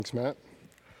Thanks, Matt.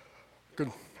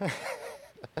 Good.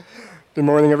 Good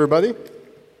morning, everybody.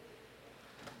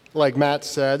 Like Matt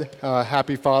said,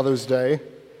 happy Father's Day.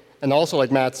 And also, like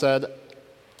Matt said,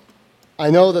 I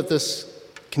know that this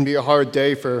can be a hard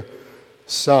day for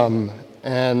some.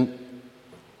 And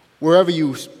wherever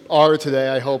you are today,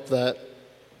 I hope that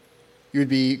you'd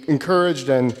be encouraged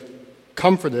and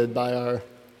comforted by our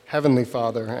Heavenly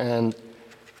Father. And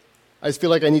I just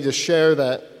feel like I need to share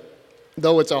that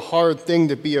though it's a hard thing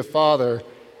to be a father,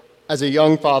 as a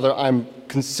young father, I'm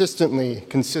consistently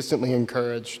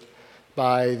encouraged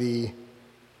by the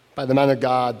man of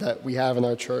God that we have in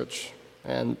our church.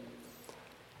 And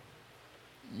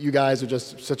you guys are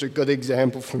just such a good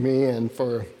example for me and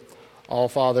for all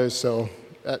fathers, so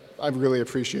I really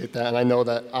appreciate that, and I know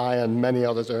that I and many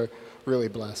others are really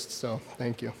blessed, so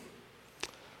thank you.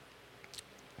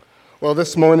 Well,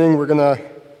 this morning we're going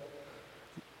to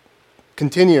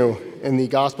continue in the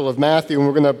Gospel of Matthew, and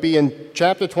we're going to be in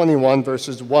chapter 21,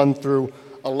 verses 1 through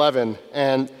 11.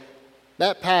 And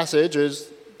that passage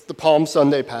is the Palm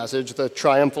Sunday passage, the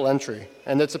Triumphal entry.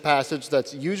 And it's a passage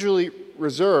that's usually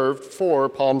reserved for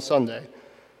Palm Sunday.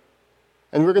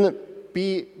 And we're going to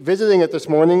be visiting it this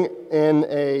morning in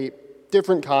a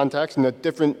different context, in a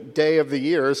different day of the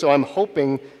year. So I'm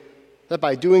hoping that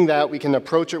by doing that, we can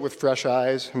approach it with fresh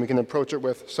eyes and we can approach it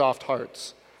with soft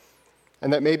hearts.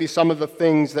 And that maybe some of the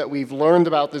things that we've learned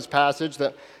about this passage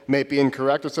that may be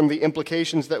incorrect, or some of the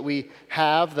implications that we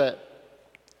have that,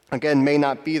 again, may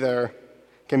not be there,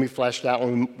 can be fleshed out.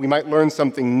 And we might learn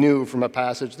something new from a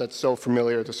passage that's so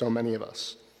familiar to so many of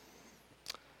us.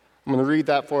 I'm going to read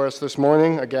that for us this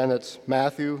morning. Again, it's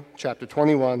Matthew chapter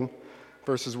 21,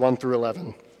 verses 1 through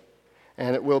 11.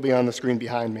 And it will be on the screen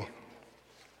behind me.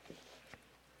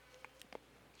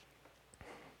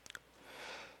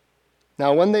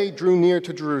 Now, when they drew near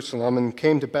to Jerusalem and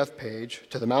came to Bethphage,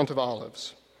 to the Mount of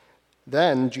Olives,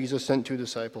 then Jesus sent 2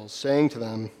 disciples, saying to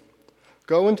them,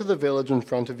 "Go into the village in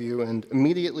front of you, and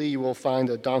immediately you will find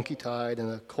a donkey tied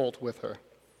and a colt with her.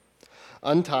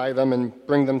 Untie them and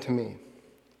bring them to me.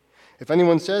 If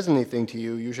anyone says anything to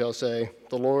you, you shall say,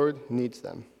 'The Lord needs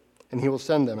them,' and he will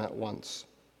send them at once."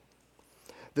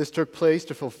 This took place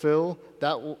to fulfill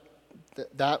that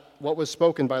what was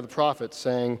spoken by the prophets,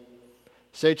 saying,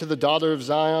 "Say to the daughter of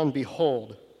Zion,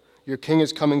 behold, your king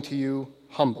is coming to you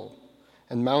humble,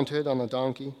 and mounted on a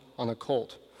donkey, on a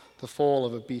colt, the foal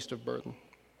of a beast of burden."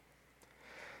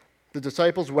 The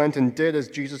disciples went and did as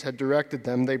Jesus had directed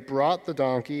them. They brought the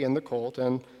donkey and the colt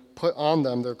and put on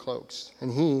them their cloaks,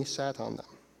 and he sat on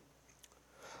them.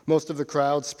 Most of the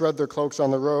crowd spread their cloaks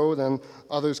on the road, and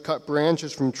others cut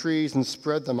branches from trees and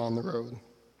spread them on the road.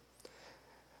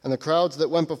 And the crowds that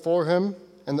went before him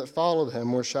and that followed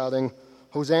him were shouting,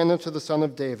 "Hosanna to the Son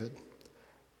of David.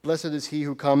 Blessed is he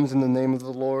who comes in the name of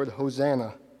the Lord.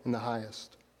 Hosanna in the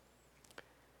highest."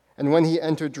 And when he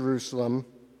entered Jerusalem,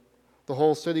 the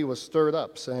whole city was stirred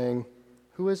up, saying,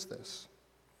 "Who is this?"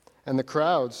 And the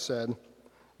crowds said,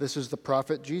 "This is the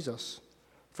prophet Jesus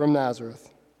from Nazareth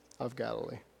of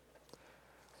Galilee."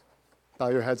 Bow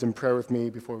your heads in prayer with me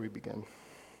before we begin.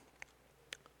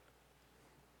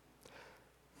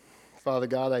 Father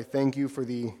God, I thank you for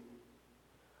the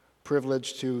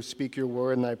privilege to speak your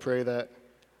word, and I pray that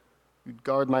you'd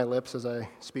guard my lips as I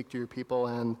speak to your people,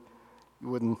 and you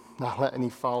would not let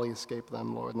any folly escape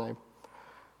them, Lord. And I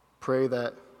pray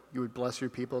that you would bless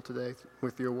your people today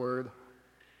with your word,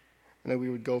 and that we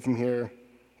would go from here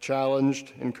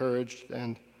challenged, encouraged,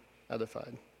 and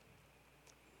edified.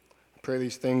 I pray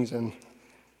these things in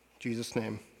Jesus'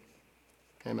 name.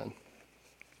 Amen.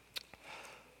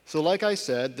 So like I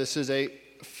said, this is a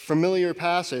familiar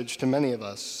passage to many of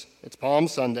us. It's Palm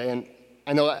Sunday, and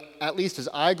I know at least as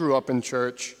I grew up in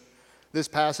church, this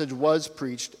passage was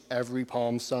preached every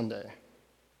Palm Sunday.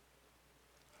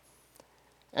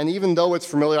 And even though it's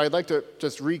familiar, I'd like to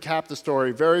just recap the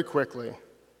story very quickly.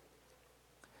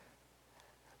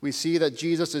 We see that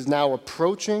Jesus is now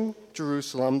approaching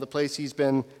Jerusalem, the place he's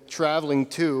been traveling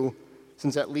to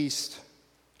since at least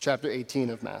chapter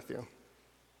 18 of Matthew.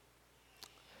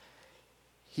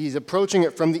 He's approaching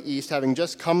it from the east, having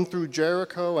just come through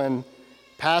Jericho and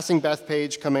passing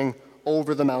Bethphage, coming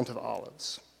over the Mount of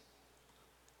Olives.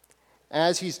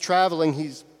 As he's traveling,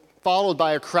 he's followed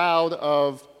by a crowd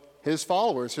of his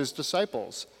followers, his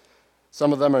disciples.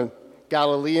 Some of them are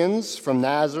Galileans from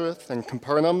Nazareth and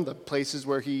Capernaum, the places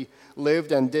where he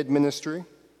lived and did ministry.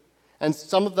 And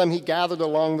some of them he gathered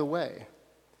along the way.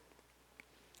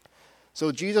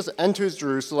 So Jesus enters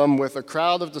Jerusalem with a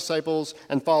crowd of disciples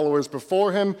and followers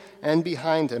before him and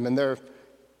behind him, and they're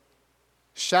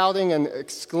shouting and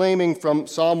exclaiming from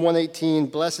Psalm 118,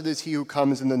 "Blessed is he who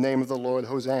comes in the name of the Lord,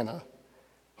 Hosanna.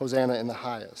 Hosanna in the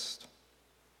highest.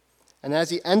 And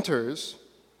as he enters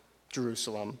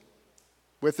Jerusalem,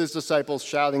 with his disciples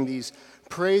shouting these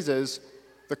praises,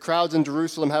 the crowds in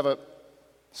Jerusalem have a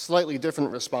slightly different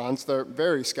response. They're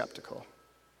very skeptical.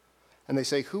 And they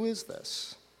say, "Who is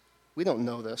this? We don't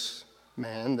know this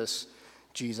man, this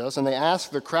Jesus." And they ask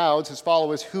the crowds, his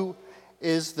followers, "Who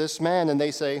is this man?" And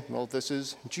they say, "Well, this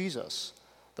is Jesus,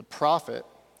 the prophet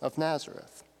of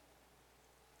Nazareth."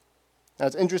 Now,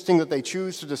 it's interesting that they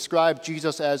choose to describe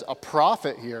Jesus as a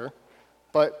prophet here,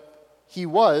 but he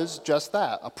was just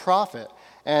that, a prophet.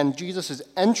 And Jesus'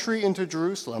 entry into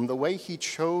Jerusalem, the way he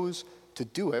chose to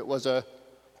do it, was a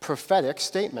prophetic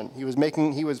statement. He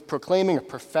was proclaiming a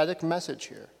prophetic message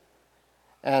here.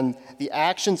 And the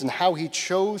actions and how he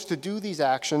chose to do these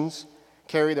actions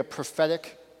carried a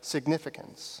prophetic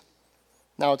significance.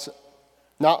 Now, it's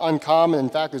not uncommon. In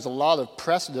fact, there's a lot of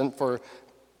precedent for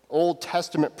Old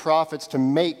Testament prophets to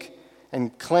make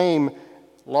and claim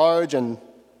large and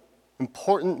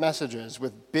important messages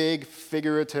with big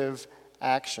figurative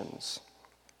actions.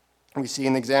 We see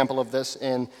an example of this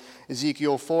in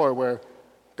Ezekiel 4, where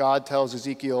God tells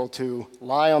Ezekiel to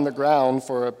lie on the ground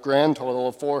for a grand total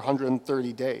of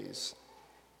 430 days,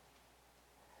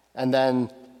 and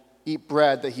then eat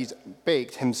bread that he's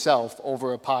baked himself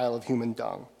over a pile of human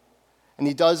dung. And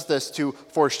he does this to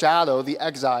foreshadow the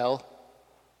exile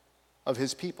of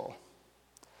his people.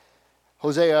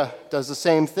 Hosea does the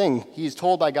same thing. He's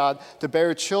told by God to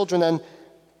bear children and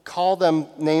call them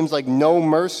names like "No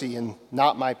Mercy" and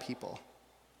 "Not My People."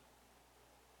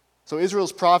 So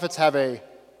Israel's prophets have a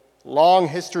long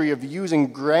history of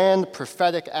using grand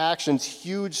prophetic actions,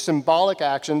 huge symbolic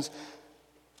actions,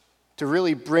 to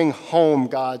really bring home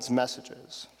God's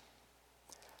messages.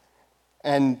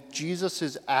 And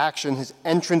Jesus' action, his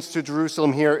entrance to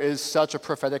Jerusalem here, is such a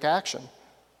prophetic action.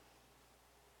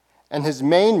 And his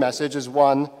main message is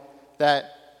one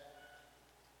that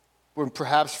we're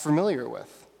perhaps familiar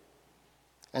with.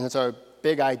 And it's our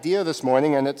big idea this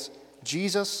morning, and it's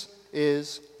Jesus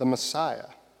is the Messiah.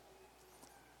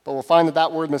 But we'll find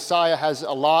that word Messiah has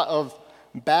a lot of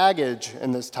baggage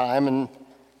in this time, and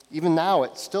even now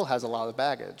it still has a lot of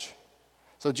baggage.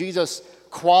 So Jesus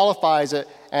qualifies it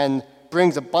and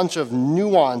brings a bunch of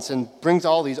nuance and brings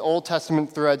all these Old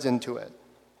Testament threads into it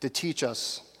to teach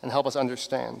us and help us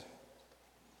understand.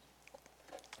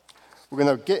 We're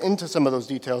going to get into some of those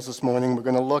details this morning. We're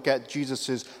going to look at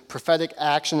Jesus' prophetic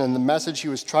action and the message he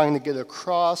was trying to get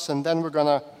across, and then we're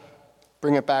going to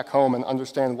bring it back home and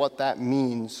understand what that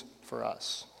means for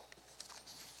us.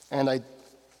 And I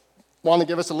want to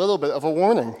give us a little bit of a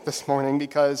warning this morning,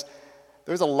 because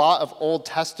there's a lot of Old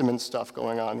Testament stuff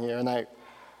going on here, and I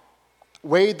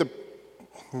weighed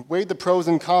the pros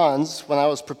and cons when I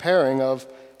was preparing of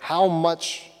how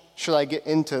much should I get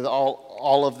into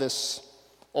all of this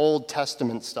Old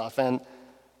Testament stuff. And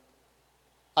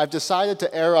I've decided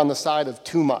to err on the side of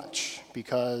too much,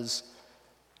 because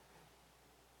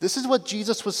this is what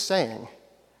Jesus was saying.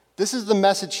 This is the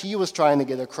message he was trying to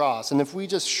get across. And if we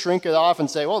just shrink it off and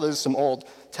say, well, there's some Old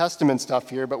Testament stuff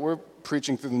here, but we're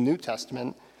preaching through the New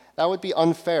Testament, that would be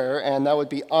unfair, and that would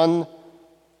be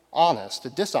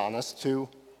dishonest to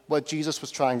what Jesus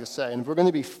was trying to say. And if we're going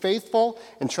to be faithful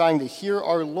in trying to hear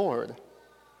our Lord,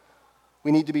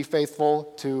 we need to be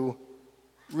faithful to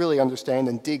really understand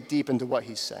and dig deep into what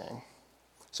he's saying.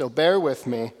 So bear with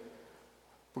me.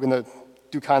 We're going to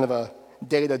do kind of a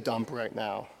data dump right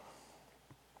now.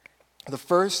 The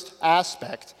first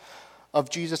aspect of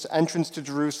Jesus' entrance to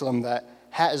Jerusalem that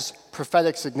has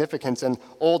prophetic significance and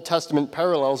Old Testament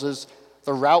parallels is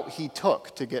the route he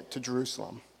took to get to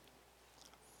Jerusalem.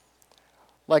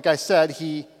 Like I said,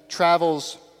 he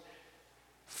travels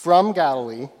from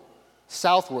Galilee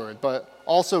southward, but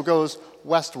also goes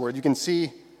westward. You can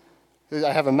see,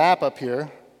 I have a map up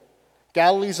here.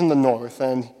 Galilee's in the north,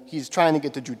 and he's trying to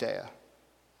get to Judea.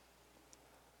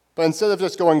 But instead of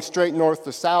just going straight north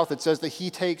to south, it says that he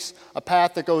takes a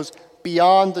path that goes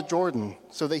beyond the Jordan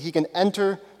so that he can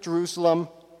enter Jerusalem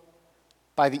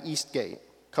by the east gate,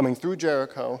 coming through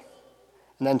Jericho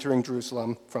and entering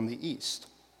Jerusalem from the east.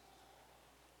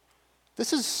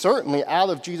 This is certainly out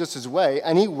of Jesus' way,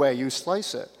 any way you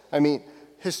slice it. I mean,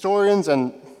 historians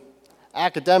and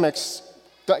academics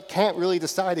can't really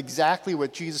decide exactly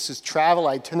what Jesus' travel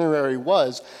itinerary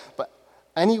was, but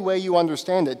any way you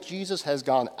understand it, Jesus has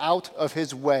gone out of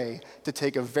his way to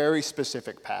take a very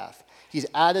specific path. He's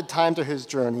added time to his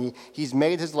journey. He's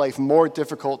made his life more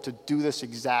difficult to do this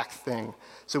exact thing.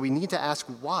 So we need to ask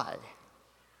why.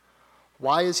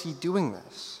 Why is he doing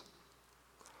this?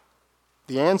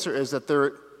 The answer is that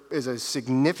there is a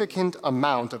significant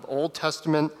amount of Old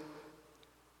Testament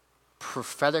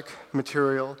prophetic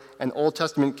material and Old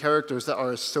Testament characters that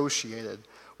are associated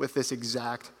with this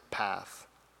exact path,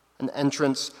 an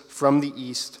entrance from the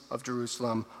east of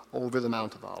Jerusalem over the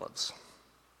Mount of Olives.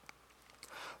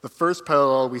 The first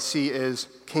parallel we see is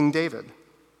King David.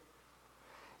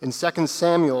 In 2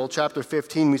 Samuel chapter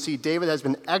 15, we see David has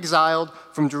been exiled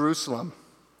from Jerusalem.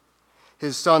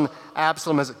 His son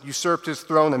Absalom has usurped his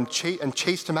throne and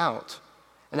chased him out.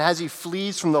 And as he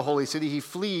flees from the holy city, he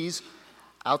flees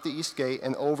out the east gate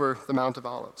and over the Mount of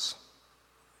Olives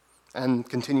and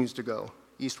continues to go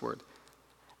eastward.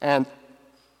 And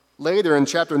later in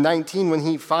chapter 19, when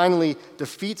he finally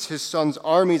defeats his son's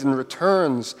armies and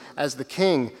returns as the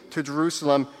king to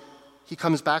Jerusalem, he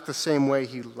comes back the same way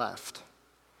he left.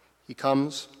 He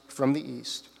comes from the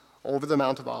east, over the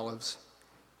Mount of Olives,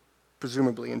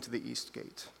 presumably into the east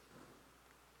gate.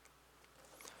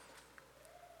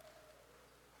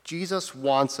 Jesus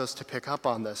wants us to pick up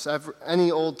on this. Any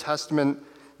Old Testament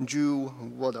Jew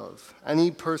would have.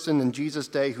 Any person in Jesus'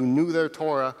 day who knew their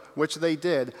Torah, which they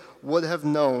did, would have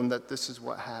known that this is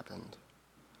what happened.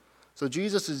 So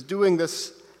Jesus is doing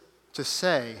this to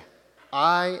say,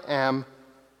 I am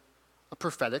a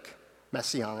prophetic,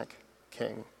 messianic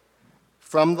king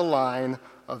from the line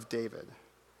of David.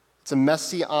 It's a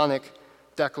messianic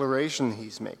declaration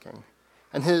he's making.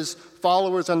 And his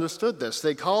followers understood this.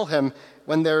 They call him,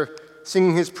 when they're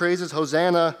singing his praises,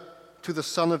 Hosanna to the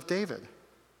Son of David.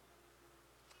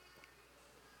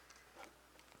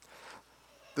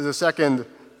 There's a second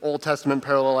Old Testament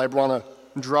parallel I want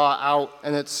to draw out,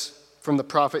 and it's from the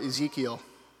prophet Ezekiel.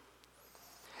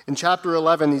 In chapter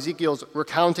 11, Ezekiel's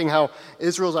recounting how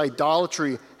Israel's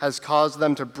idolatry has caused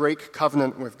them to break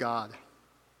covenant with God.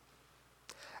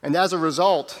 And as a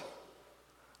result,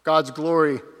 God's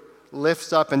glory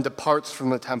lifts up and departs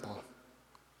from the temple.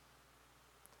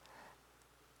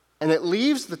 And it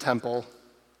leaves the temple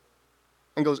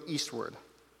and goes eastward.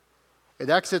 It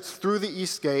exits through the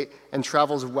east gate and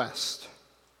travels west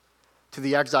to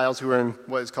the exiles who are in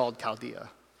what is called Chaldea.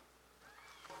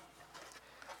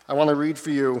 I want to read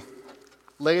for you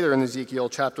later in Ezekiel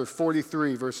chapter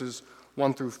 43, verses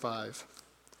 1 through 5.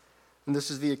 And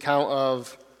this is the account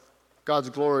of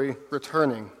God's glory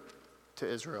returning to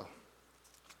Israel.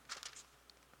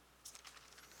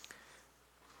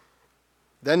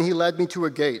 Then he led me to a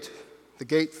gate, the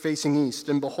gate facing east,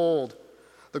 and behold,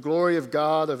 the glory of the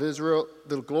God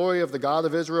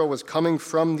of Israel was coming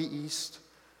from the east,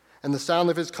 and the sound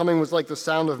of his coming was like the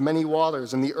sound of many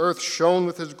waters, and the earth shone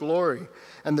with his glory.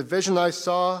 And the vision I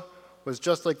saw was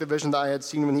just like the vision that I had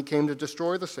seen when he came to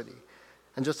destroy the city,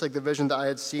 and just like the vision that I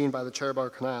had seen by the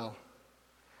Chebar Canal.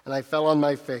 And I fell on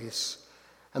my face,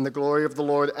 and the glory of the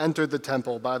Lord entered the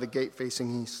temple by the gate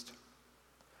facing east.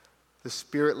 The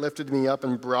Spirit lifted me up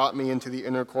and brought me into the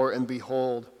inner court, and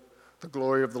behold, the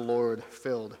glory of the Lord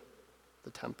filled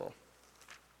the temple.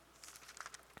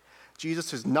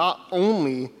 Jesus is not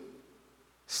only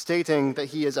stating that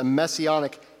he is a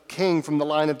messianic king from the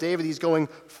line of David, he's going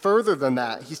further than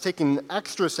that. He's taking an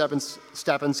extra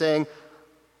step and saying,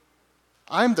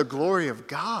 I'm the glory of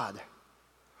God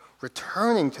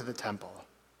returning to the temple.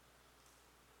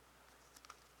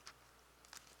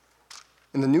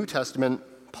 In the New Testament,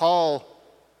 Paul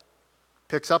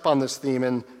picks up on this theme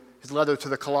in his letter to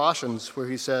the Colossians, where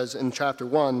he says in chapter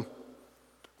 1,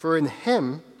 for in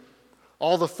him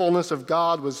all the fullness of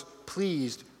God was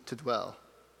pleased to dwell,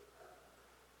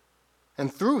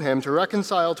 and through him to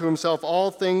reconcile to himself all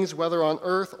things, whether on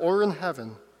earth or in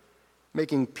heaven,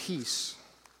 making peace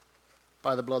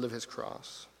by the blood of his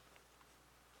cross.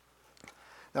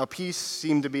 Now, peace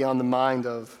seemed to be on the mind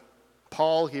of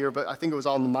Paul here, but I think it was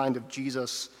on the mind of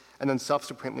Jesus and then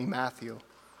subsequently Matthew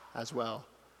as well.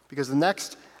 Because the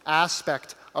next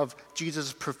aspect of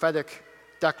Jesus' prophetic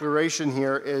declaration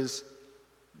here is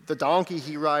the donkey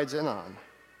he rides in on.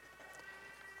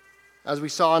 As we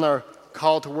saw in our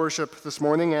call to worship this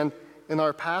morning and in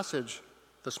our passage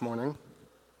this morning,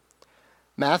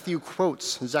 Matthew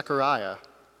quotes Zechariah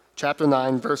chapter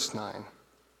 9, verse 9.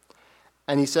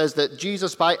 And he says that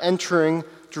Jesus, by entering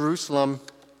Jerusalem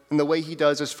in the way he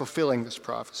does, is fulfilling this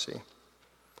prophecy.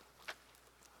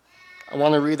 I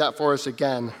want to read that for us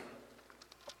again.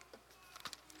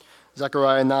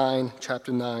 Zechariah 9,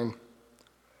 chapter 9,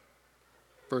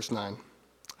 verse 9.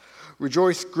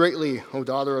 Rejoice greatly, O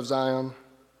daughter of Zion.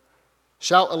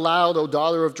 Shout aloud, O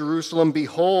daughter of Jerusalem.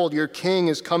 Behold, your king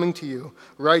is coming to you.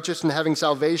 Righteous and having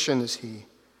salvation is he,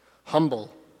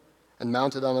 humble and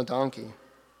mounted on a donkey,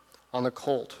 on a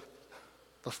colt,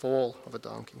 the foal of a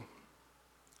donkey.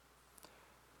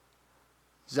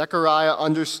 Zechariah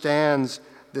understands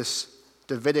this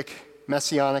Davidic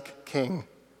messianic king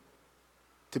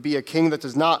to be a king that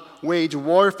does not wage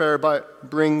warfare but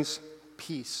brings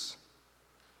peace.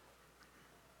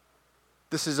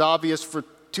 This is obvious for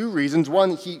two reasons.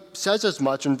 One, he says as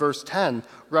much in verse 10.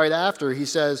 Right after, he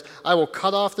says, I will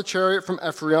cut off the chariot from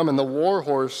Ephraim and the war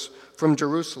horse from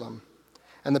Jerusalem.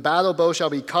 And the battle bow shall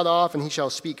be cut off, and he shall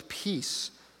speak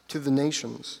peace to the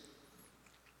nations.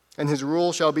 And his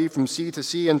rule shall be from sea to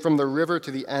sea and from the river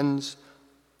to the ends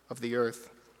of the earth.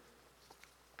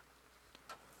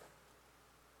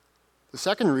 The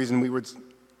second reason we would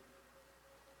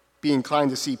be inclined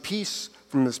to see peace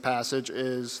from this passage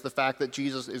is the fact that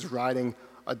Jesus is riding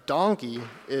a donkey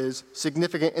is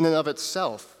significant in and of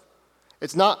itself.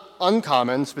 It's not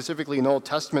uncommon, specifically in Old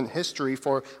Testament history,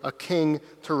 for a king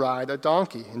to ride a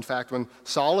donkey. In fact, when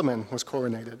Solomon was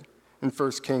coronated in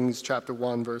 1 Kings chapter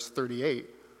 1, verse 38,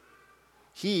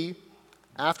 he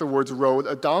afterwards rode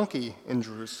a donkey in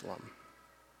Jerusalem.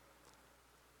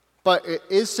 But it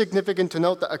is significant to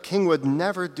note that a king would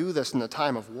never do this in a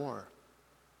time of war.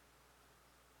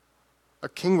 A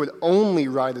king would only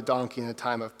ride a donkey in a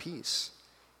time of peace.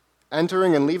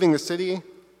 Entering and leaving the city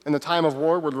in the time of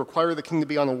war would require the king to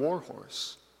be on a war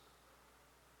horse.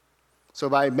 So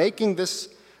by riding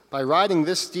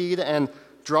this steed and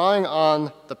drawing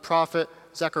on the prophet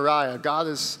Zechariah,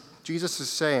 Jesus is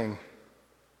saying,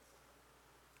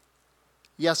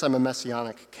 yes, I'm a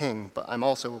messianic king, but I'm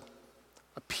also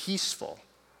a peaceful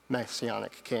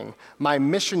messianic king. My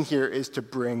mission here is to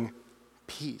bring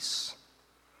peace.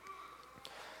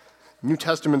 New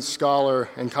Testament scholar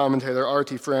and commentator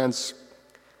R.T. France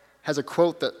has a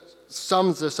quote that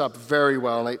sums this up very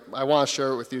well, and I want to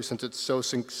share it with you since it's so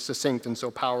succinct and so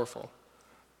powerful.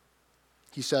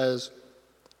 He says,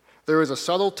 there is a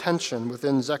subtle tension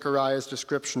within Zechariah's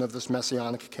description of this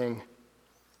messianic king.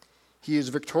 He is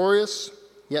victorious,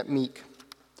 yet meek,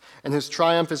 and his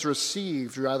triumph is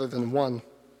received rather than won.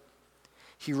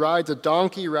 He rides a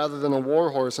donkey rather than a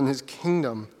war horse, and his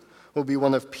kingdom will be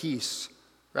one of peace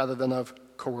rather than of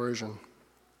coercion.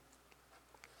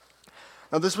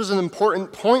 Now, this was an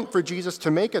important point for Jesus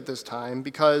to make at this time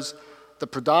because the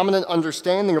predominant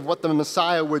understanding of what the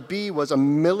Messiah would be was a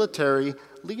military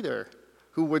leader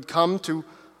who would come to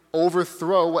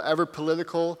overthrow whatever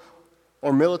political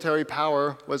or military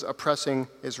power was oppressing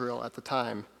Israel at the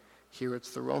time. Here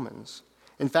it's the Romans.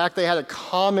 In fact, they had a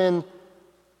common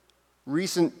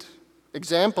recent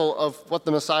example of what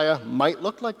the Messiah might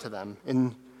look like to them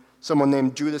in someone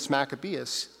named Judas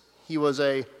Maccabeus. He was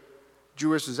a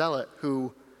Jewish zealot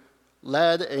who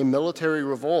led a military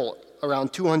revolt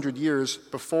around 200 years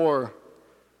before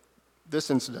this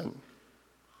incident.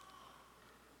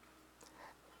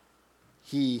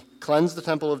 He cleansed the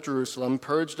temple of Jerusalem,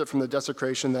 purged it from the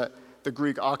desecration that the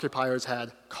Greek occupiers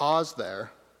had caused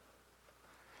there,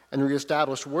 and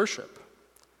reestablished worship.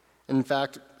 In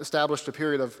fact, established a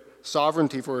period of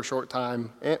sovereignty for a short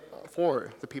time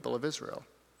for the people of Israel.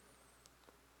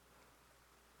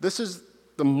 This is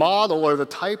the model or the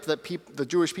type that the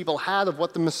Jewish people had of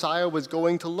what the Messiah was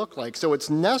going to look like. So it's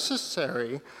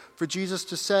necessary for Jesus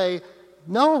to say,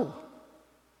 no,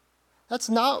 that's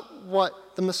not what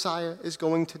the Messiah is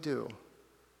going to do.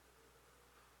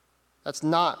 That's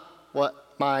not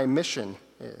what my mission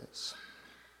is.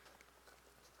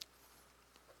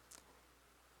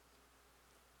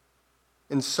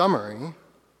 In summary,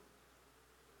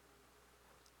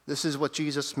 this is what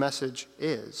Jesus' message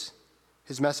is.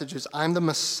 His message is, I'm the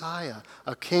Messiah,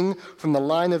 a king from the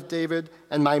line of David,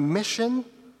 and my mission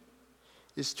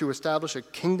is to establish a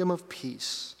kingdom of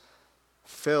peace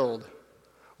filled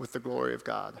with the glory of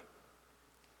God.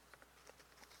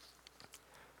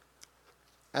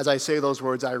 As I say those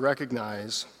words, I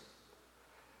recognize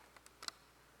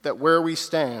that where we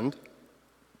stand,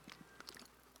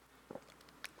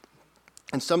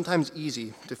 and sometimes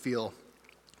easy to feel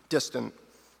distant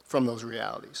from those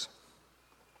realities.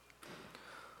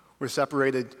 We're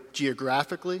separated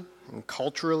geographically and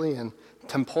culturally and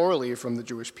temporally from the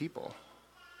Jewish people.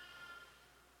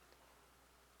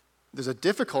 There's a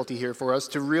difficulty here for us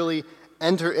to really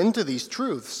enter into these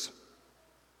truths.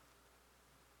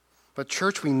 But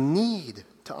church, we need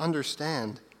to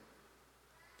understand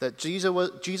that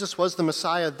Jesus was the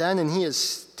Messiah then, and he is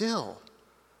still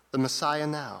the Messiah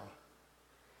now.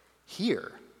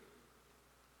 Here,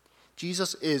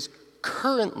 Jesus is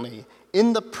currently,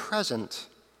 in the present,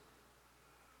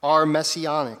 our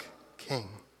messianic king.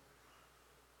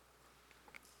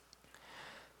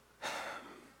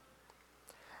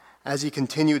 As he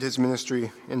continued his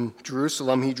ministry in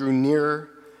Jerusalem, he drew nearer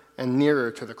and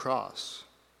nearer to the cross.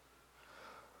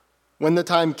 When the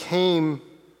time came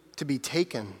to be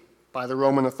taken by the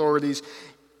Roman authorities,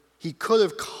 he could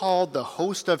have called the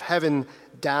host of heaven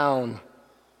down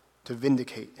to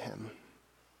vindicate him.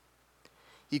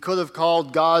 He could have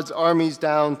called God's armies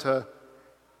down to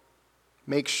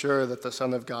make sure that the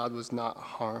Son of God was not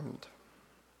harmed.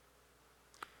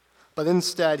 But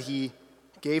instead, he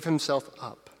gave himself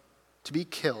up to be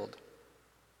killed.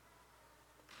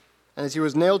 And as he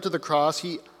was nailed to the cross,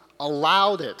 he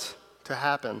allowed it to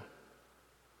happen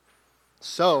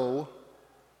so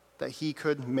that he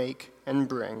could make and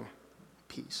bring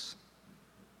peace.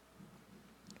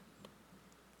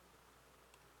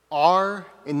 Our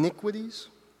iniquities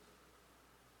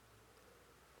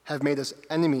have made us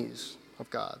enemies of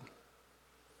God.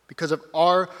 Because of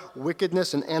our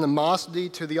wickedness and animosity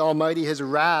to the Almighty, his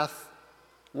wrath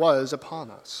was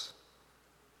upon us.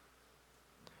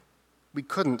 We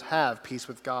couldn't have peace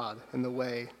with God in the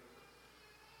way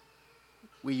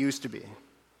we used to be.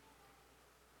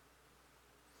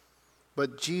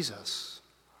 But Jesus,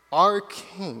 our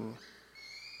King,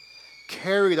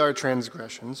 carried our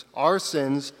transgressions, our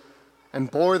sins,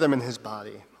 and bore them in his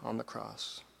body on the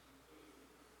cross.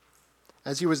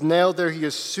 As he was nailed there, he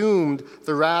assumed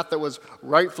the wrath that was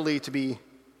rightfully to be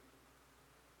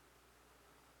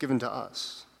given to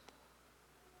us,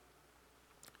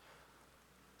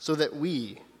 so that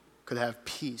we could have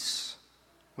peace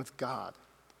with God.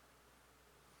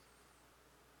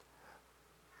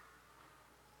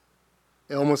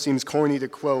 It almost seems corny to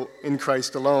quote "in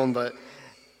Christ alone," but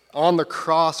on the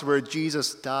cross where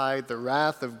Jesus died, the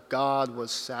wrath of God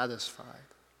was satisfied.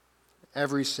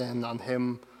 Every sin on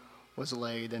him was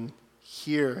laid, and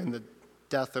here in the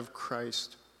death of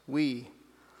Christ, we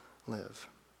live.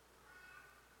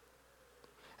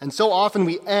 And so often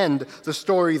we end the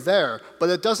story there, but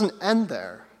it doesn't end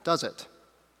there, does it?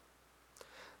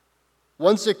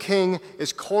 Once a king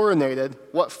is coronated,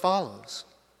 what follows?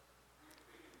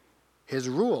 His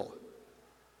rule.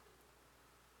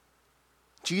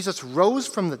 Jesus rose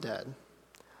from the dead,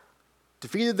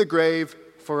 defeated the grave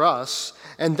for us,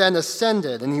 and then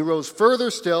ascended, and he rose further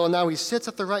still, and now he sits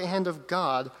at the right hand of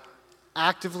God,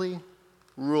 actively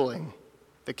ruling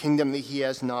the kingdom that he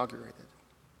has inaugurated.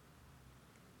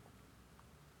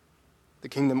 The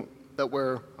kingdom that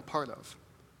we're a part of.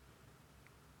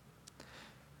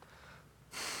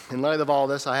 In light of all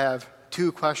this, I have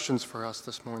two questions for us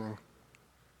this morning.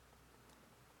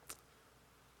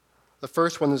 The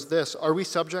first one is this: are we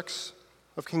subjects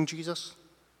of King Jesus?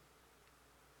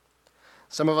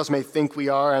 Some of us may think we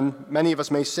are, and many of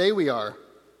us may say we are.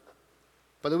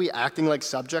 But are we acting like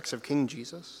subjects of King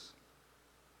Jesus?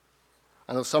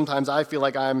 I know sometimes I feel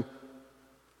like I'm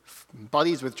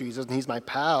buddies with Jesus and he's my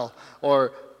pal,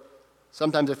 or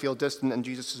sometimes I feel distant and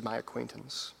Jesus is my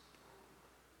acquaintance.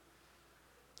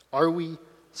 Are we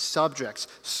subjects,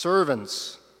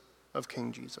 servants of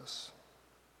King Jesus?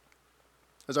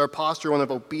 Is our posture one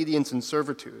of obedience and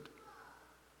servitude?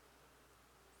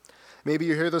 Maybe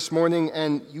you're here this morning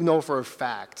and you know for a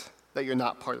fact that you're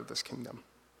not part of this kingdom.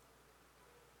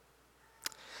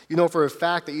 You know for a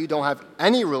fact that you don't have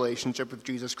any relationship with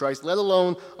Jesus Christ, let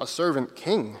alone a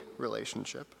servant-king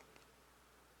relationship.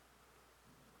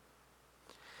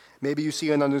 Maybe you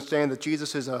see and understand that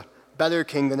Jesus is a better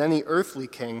king than any earthly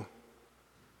king,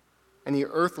 any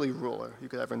earthly ruler you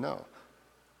could ever know.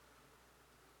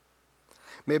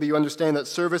 Maybe you understand that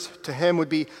service to him would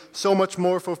be so much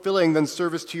more fulfilling than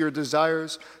service to your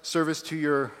desires, service to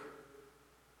your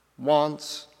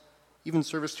wants, even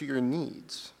service to your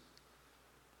needs.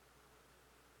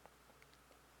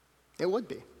 It would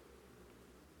be.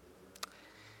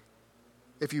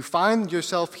 If you find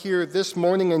yourself here this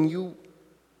morning and you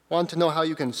want to know how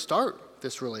you can start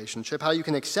this relationship, how you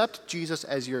can accept Jesus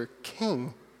as your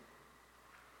king,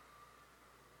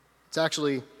 it's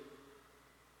actually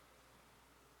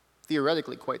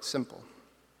theoretically quite simple.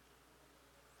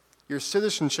 Your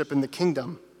citizenship in the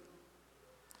kingdom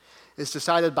is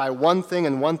decided by one thing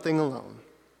and one thing alone: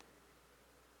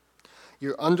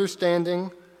 your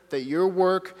understanding that your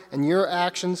work and your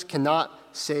actions cannot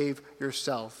save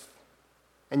yourself,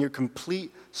 and your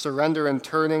complete surrender and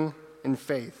turning in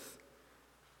faith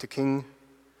to King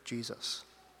Jesus.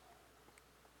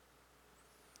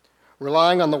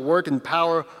 Relying on the work and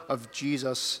power of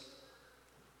Jesus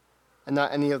and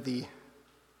not any of the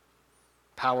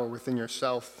power within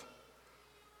yourself.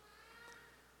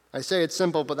 I say it's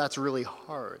simple, but that's really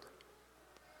hard.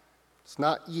 It's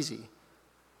not easy.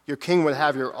 Your king would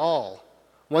have your all.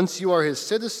 Once you are his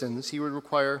citizens, he would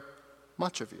require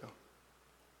much of you.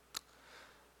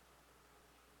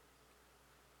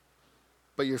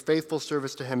 But your faithful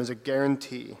service to him is a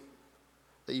guarantee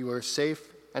that you are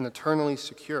safe and eternally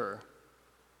secure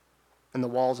in the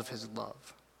walls of his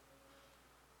love.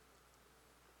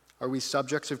 Are we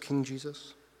subjects of King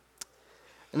Jesus?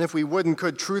 And if we would and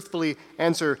could truthfully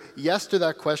answer yes to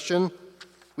that question,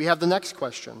 we have the next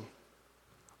question.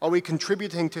 Are we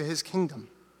contributing to his kingdom?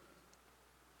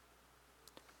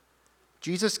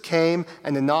 Jesus came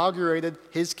and inaugurated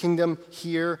his kingdom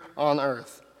here on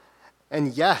earth.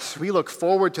 And yes, we look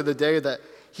forward to the day that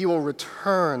he will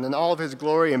return in all of his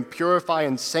glory and purify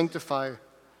and sanctify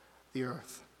the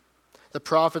earth. The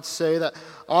prophets say that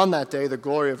on that day, the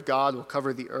glory of God will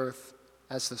cover the earth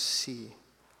as the sea.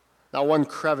 Not one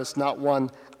crevice, not one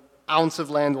ounce of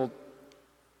land will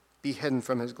be hidden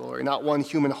from his glory. Not one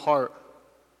human heart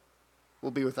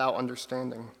will be without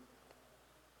understanding.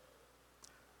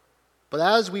 But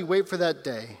as we wait for that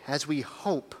day, as we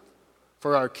hope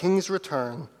for our King's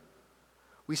return,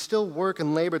 we still work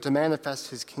and labor to manifest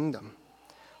his kingdom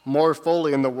more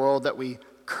fully in the world that we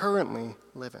currently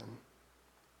live in.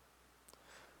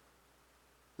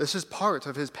 This is part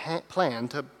of his plan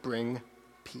to bring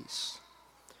peace.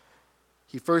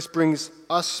 He first brings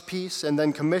us peace and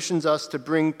then commissions us to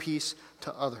bring peace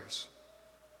to others.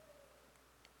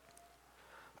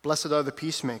 Blessed are the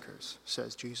peacemakers,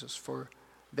 says Jesus, for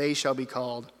they shall be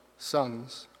called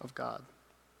sons of God.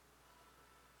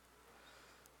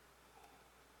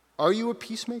 Are you a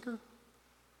peacemaker?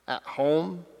 At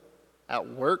home, at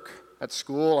work, at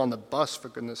school, on the bus, for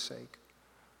goodness sake.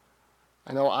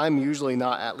 I know I'm usually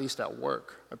not, at least at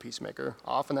work, a peacemaker.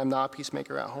 Often I'm not a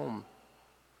peacemaker at home.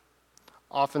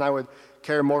 Often I would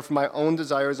care more for my own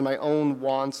desires and my own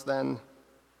wants than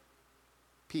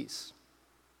peace,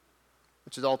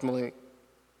 which is ultimately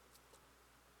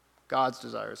God's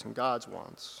desires and God's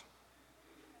wants.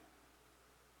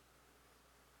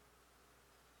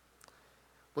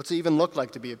 What's it even look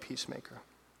like to be a peacemaker?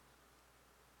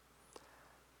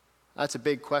 That's a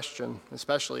big question,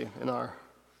 especially in our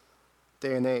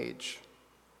day and age.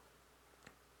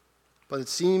 But it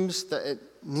seems that it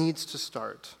needs to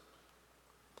start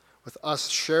with us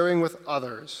sharing with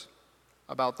others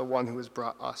about the one who has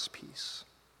brought us peace.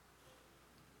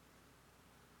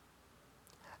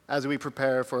 As we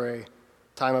prepare for a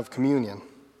time of communion,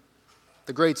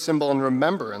 the great symbol and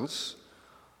remembrance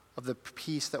of the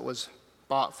peace that was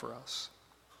bought for us,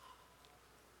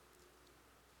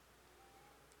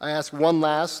 I ask one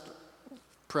last,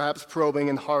 perhaps probing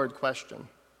and hard question.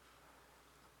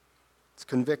 It's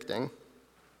convicting.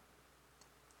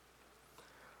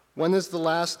 When is the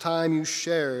last time you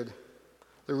shared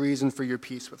the reason for your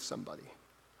peace with somebody?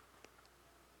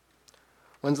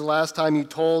 When's the last time you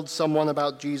told someone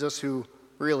about Jesus who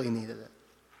really needed it?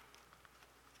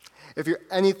 If you're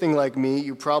anything like me,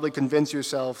 you probably convince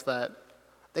yourself that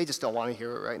they just don't want to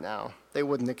hear it right now. They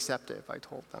wouldn't accept it if I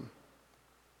told them.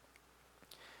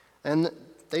 And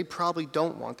they probably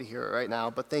don't want to hear it right now,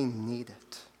 but they need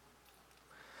it.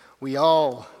 We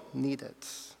all need it.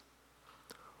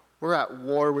 We're at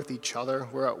war with each other.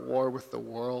 We're at war with the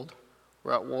world.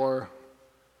 We're at war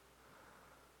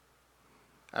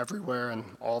everywhere and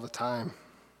all the time.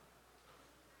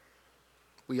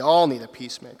 We all need a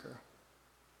peacemaker.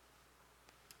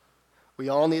 We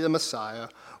all need a Messiah.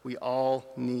 We all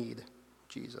need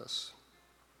Jesus.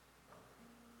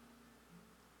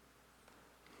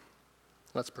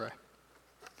 Let's pray.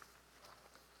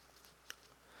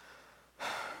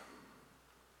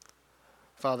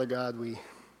 Father God, we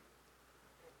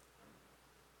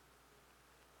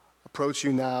approach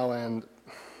you now and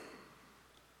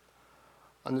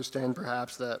understand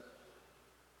perhaps that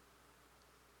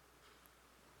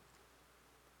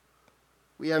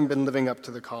we haven't been living up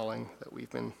to the calling that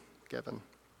we've been given.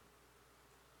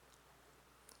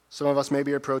 Some of us may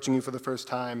be approaching you for the first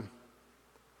time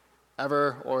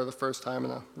ever, or the first time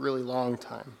in a really long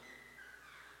time.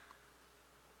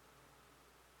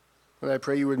 And I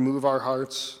pray you would move our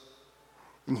hearts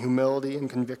in humility and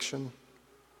conviction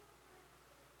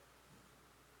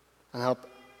and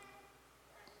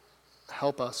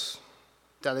help us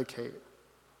dedicate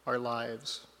our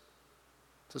lives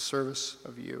to service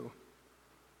of you.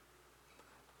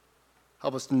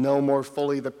 Help us to know more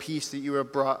fully the peace that you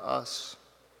have brought us,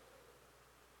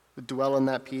 to dwell in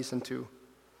that peace and to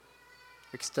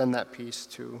extend that peace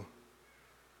to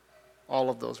all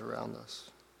of those around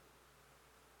us.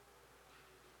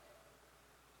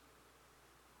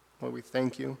 Lord, we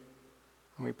thank you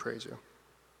and we praise you.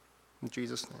 In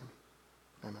Jesus' name,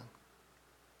 amen.